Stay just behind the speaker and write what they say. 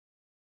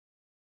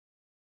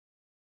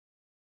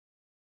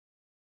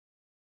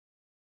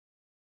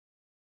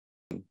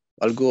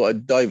I'll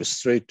dive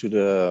straight to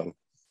the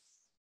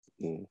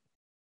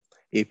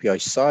API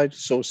side,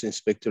 source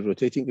inspector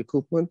rotating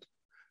equipment.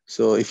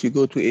 So if you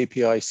go to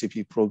API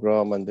CP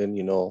program and then,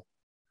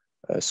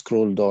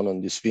 scroll down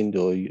on this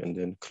window and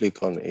then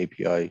click on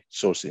API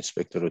source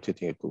inspector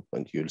rotating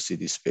equipment, you'll see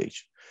this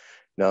page.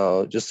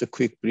 Now, just a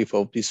quick brief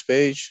of this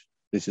page.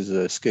 This is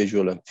a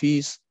schedule and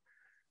fees.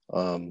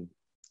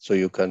 So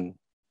you can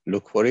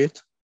look for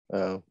it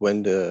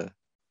when the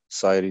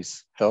SIRE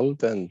is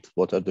held and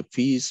what are the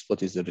fees,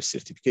 what is the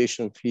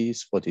recertification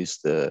fees, what is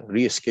the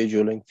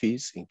rescheduling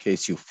fees in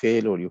case you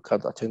fail or you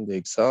can't attend the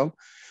exam,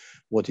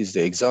 what is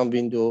the exam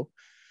window,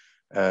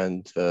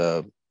 and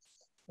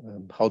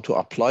how to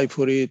apply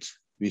for it,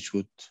 which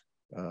would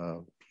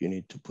you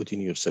need to put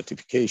in your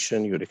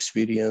certification, your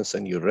experience,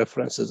 and your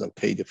references and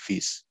pay the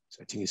fees.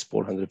 So I think it's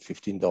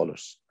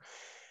 $415.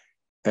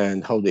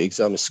 And how the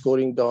exam is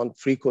scoring done,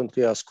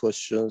 frequently asked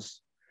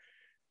questions,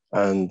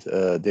 and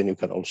then you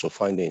can also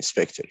find the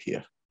inspector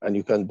here. And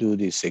you can do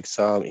this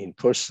exam in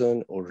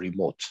person or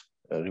remote.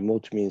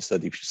 Remote means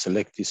that if you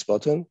select this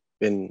button,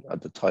 then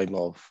at the time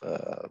of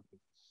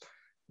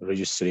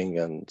registering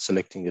and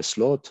selecting a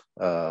slot,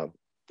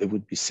 there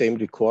would be same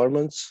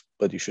requirements,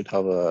 but you should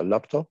have a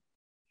laptop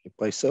like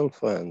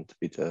myself and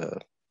with a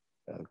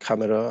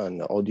camera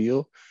and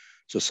audio.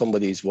 So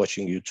somebody is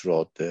watching you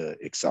throughout the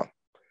exam.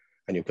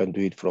 And you can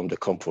do it from the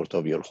comfort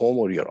of your home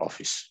or your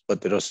office. But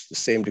there are the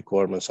same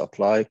requirements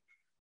apply.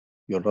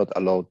 You're not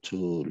allowed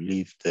to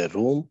leave the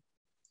room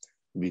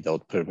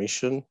without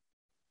permission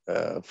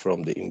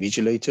from the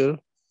invigilator.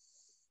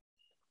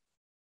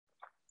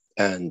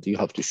 And you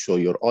have to show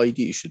your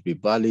ID. It should be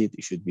valid.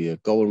 It should be a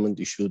government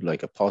issued,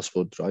 like a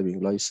passport,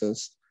 driving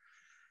license,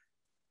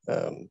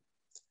 and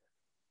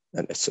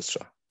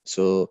etc.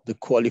 So the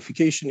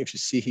qualification, if you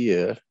see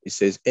here, it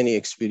says any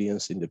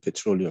experience in the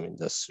petroleum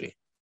industry.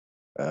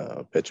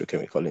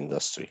 Petrochemical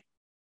industry.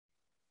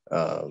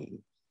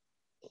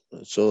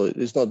 So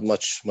there's not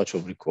much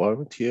of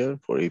requirement here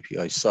for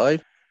API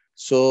side.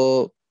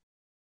 So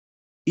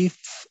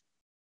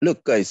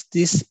look guys,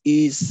 this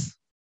is,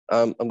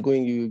 I'm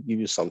going to give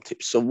you some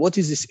tips. So what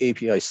is this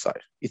API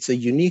side? It's a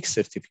unique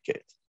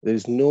certificate. There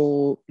is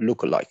no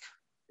lookalike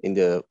in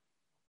the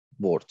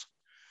board.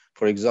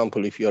 For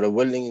example, if you're a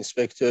welding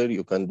inspector,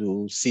 you can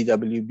do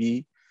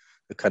CWB,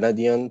 the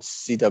Canadian,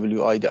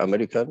 CWI, the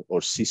American,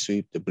 or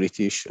C-Suite, the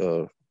British,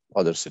 or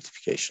other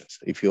certifications.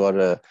 If you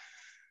are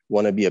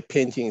want to be a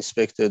painting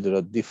inspector, there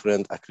are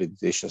different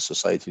accreditation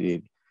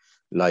society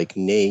like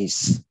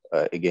NACE,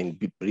 again,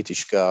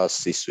 British Gas,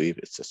 C-Suite,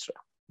 etc.,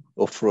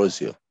 or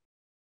Frozio.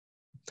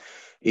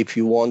 If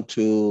you want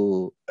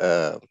to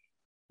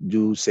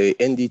do, say,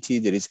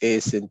 NDT, there is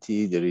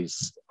ASNT, there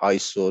is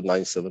ISO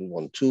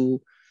 9712,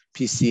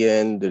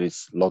 PCN, there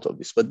is a lot of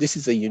this, but this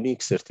is a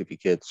unique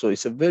certificate. So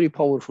it's a very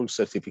powerful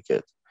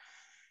certificate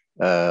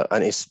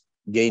and it's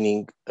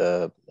gaining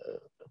a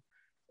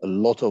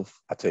lot of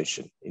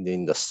attention in the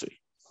industry.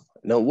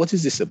 Now, what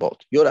is this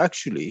about? You're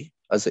actually,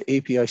 as an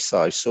API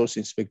side, source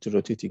inspector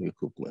rotating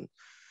equipment.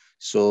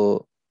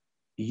 So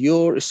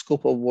your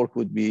scope of work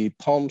would be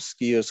pumps,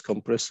 gears,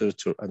 compressors,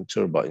 and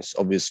turbines,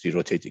 obviously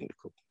rotating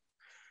equipment.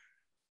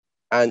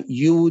 And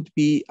you would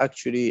be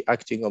actually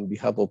acting on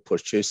behalf of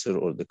purchaser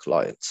or the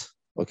client,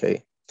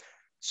 okay?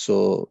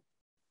 So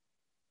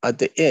at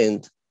the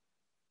end,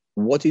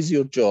 what is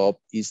your job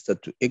is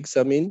that to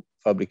examine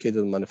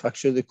fabricated and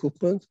manufactured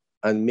equipment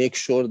and make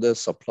sure the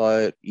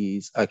supplier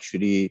is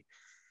actually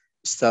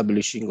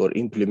establishing or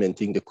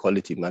implementing the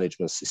quality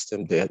management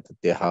system that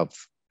they have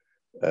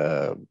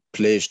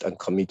pledged and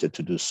committed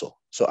to do so.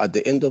 So at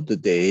the end of the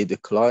day, the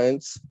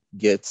client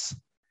gets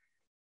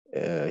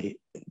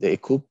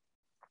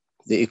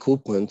the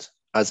equipment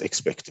as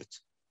expected,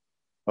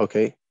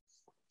 okay?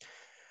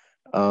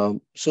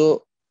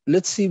 So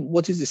let's see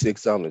what is this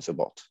exam is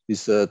about.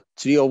 It's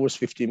 3 hours,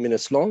 15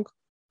 minutes long,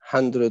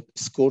 100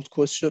 scored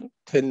question,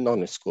 10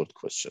 non-scored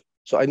question.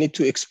 So I need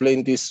to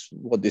explain this,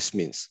 what this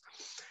means.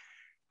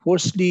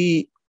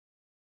 Firstly,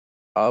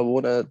 I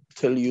wanna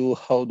tell you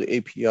how the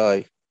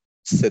API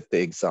set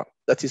the exam.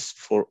 That is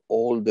for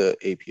all the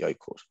API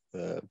course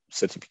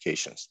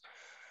certifications.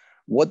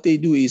 What they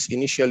do is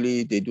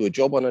initially they do a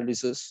job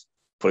analysis.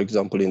 For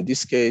example, in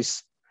this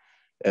case,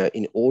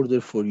 in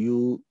order for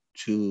you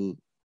to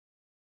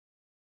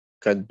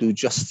can do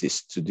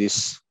justice to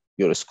this,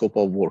 your scope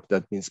of work,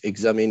 that means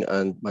examine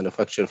and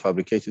manufacture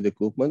fabricated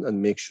equipment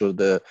and make sure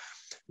the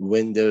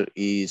vendor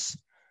is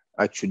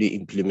actually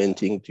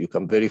implementing, you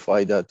can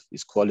verify that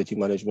is quality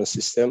management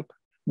system,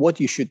 what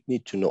you should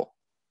need to know,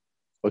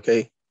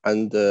 okay?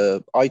 And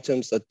the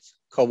items that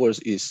covers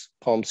is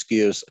pumps,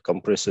 gears,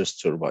 compressors,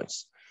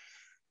 turbines.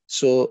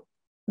 So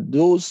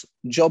those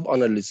job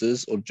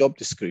analysis or job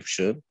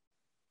description,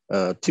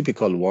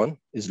 typical one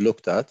is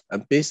looked at,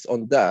 and based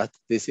on that,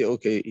 they say,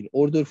 okay, in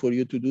order for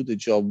you to do the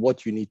job,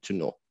 what you need to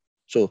know.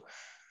 So,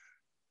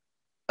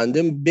 and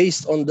then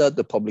based on that,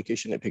 the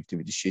publication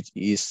effectivity sheet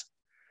is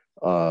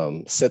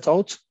set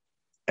out,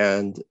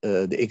 and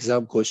the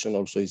exam question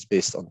also is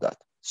based on that.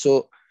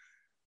 So,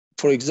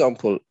 for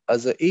example,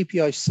 as an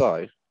API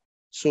side,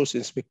 source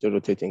inspector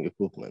rotating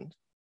equipment,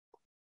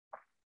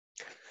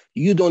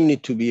 you don't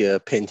need to be a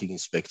painting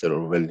inspector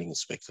or welding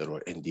inspector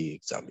or ND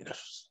examiner,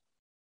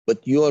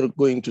 but you are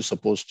going to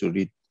supposed to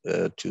read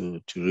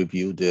to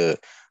review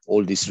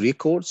all these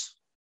records,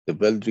 the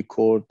weld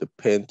record, the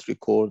paint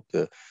record,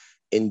 the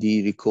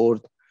ND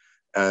record,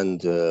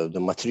 and the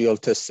material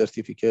test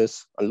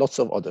certificates, and lots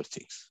of other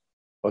things.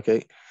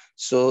 Okay,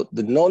 so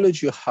the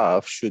knowledge you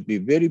have should be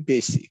very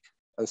basic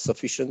and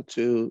sufficient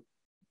to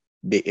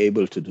be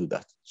able to do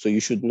that. So you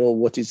should know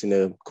what is in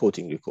a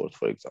coating record,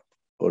 for example,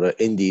 or an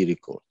ND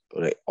record,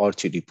 or an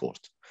RT report,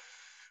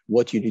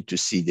 what you need to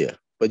see there.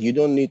 But you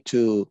don't need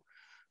to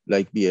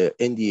like be an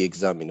ND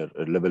examiner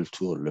or level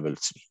 2 or level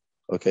 3,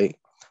 okay?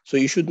 So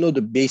you should know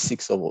the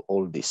basics of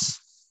all this.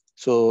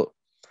 So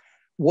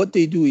what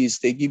they do is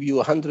they give you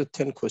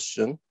 110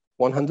 questions,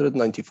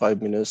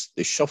 195 minutes.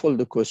 They shuffle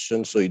the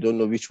questions so you don't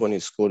know which one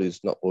is scored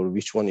is not or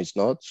which one is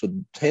not. So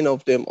 10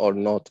 of them are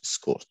not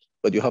scored,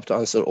 but you have to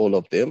answer all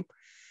of them.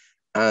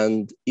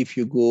 And if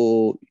you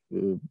go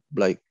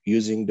like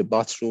using the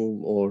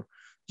bathroom or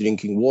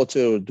drinking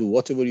water or do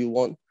whatever you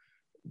want,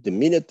 the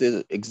minute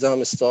the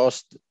exam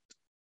starts, the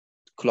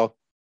clock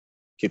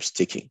keeps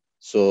ticking.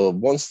 So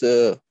once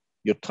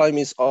your time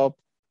is up,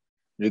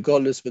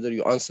 regardless whether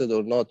you answered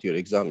or not, your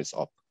exam is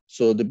up.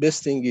 So the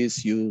best thing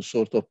is you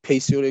sort of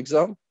pace your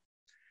exam.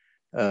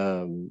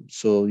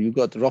 So you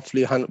got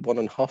roughly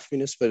 1.5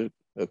 minutes per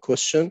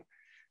question.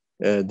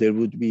 There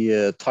would be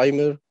a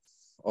timer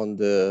on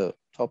the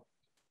top,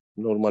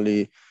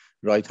 normally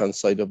right-hand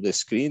side of the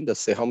screen that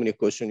say how many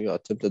questions you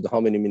attempted, how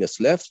many minutes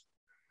left.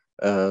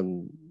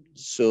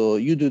 So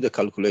you do the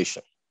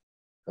calculation.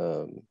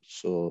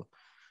 So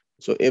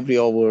every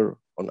hour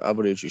on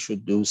average, you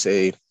should do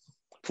say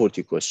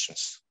 40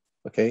 questions,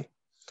 okay?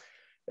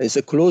 It's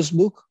a closed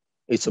book,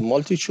 it's a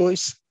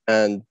multi-choice,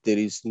 and there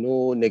is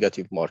no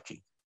negative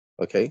marking,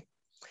 okay?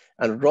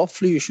 And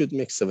roughly you should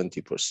make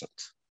 70%.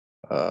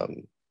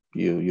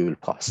 You will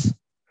pass.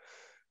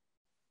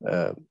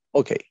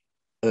 Okay,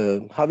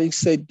 having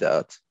said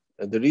that,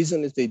 the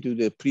reason is they do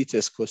the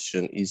pre-test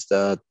question is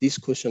that these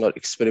questions are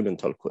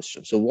experimental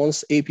questions. So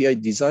once API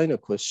design a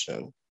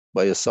question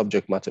by a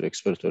subject matter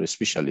expert or a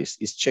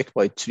specialist, is checked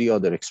by 3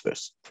 other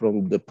experts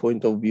from the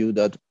point of view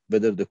that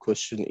whether the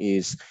question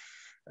is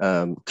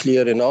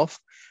clear enough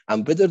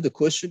and whether the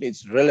question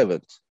is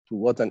relevant to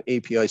what an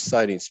API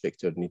SIRE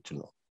inspector need to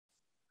know.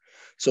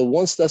 So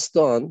once that's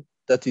done,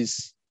 that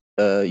is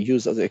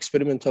used as an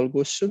experimental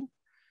question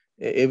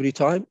every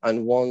time.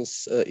 And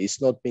once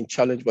it's not been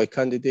challenged by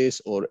candidates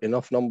or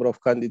enough number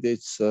of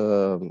candidates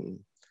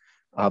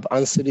have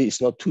answered it,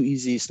 it's not too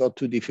easy, it's not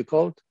too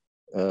difficult,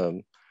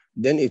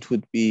 then it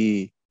would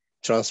be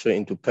transferred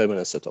into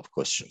permanent set of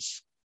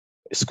questions,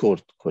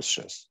 scored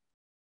questions.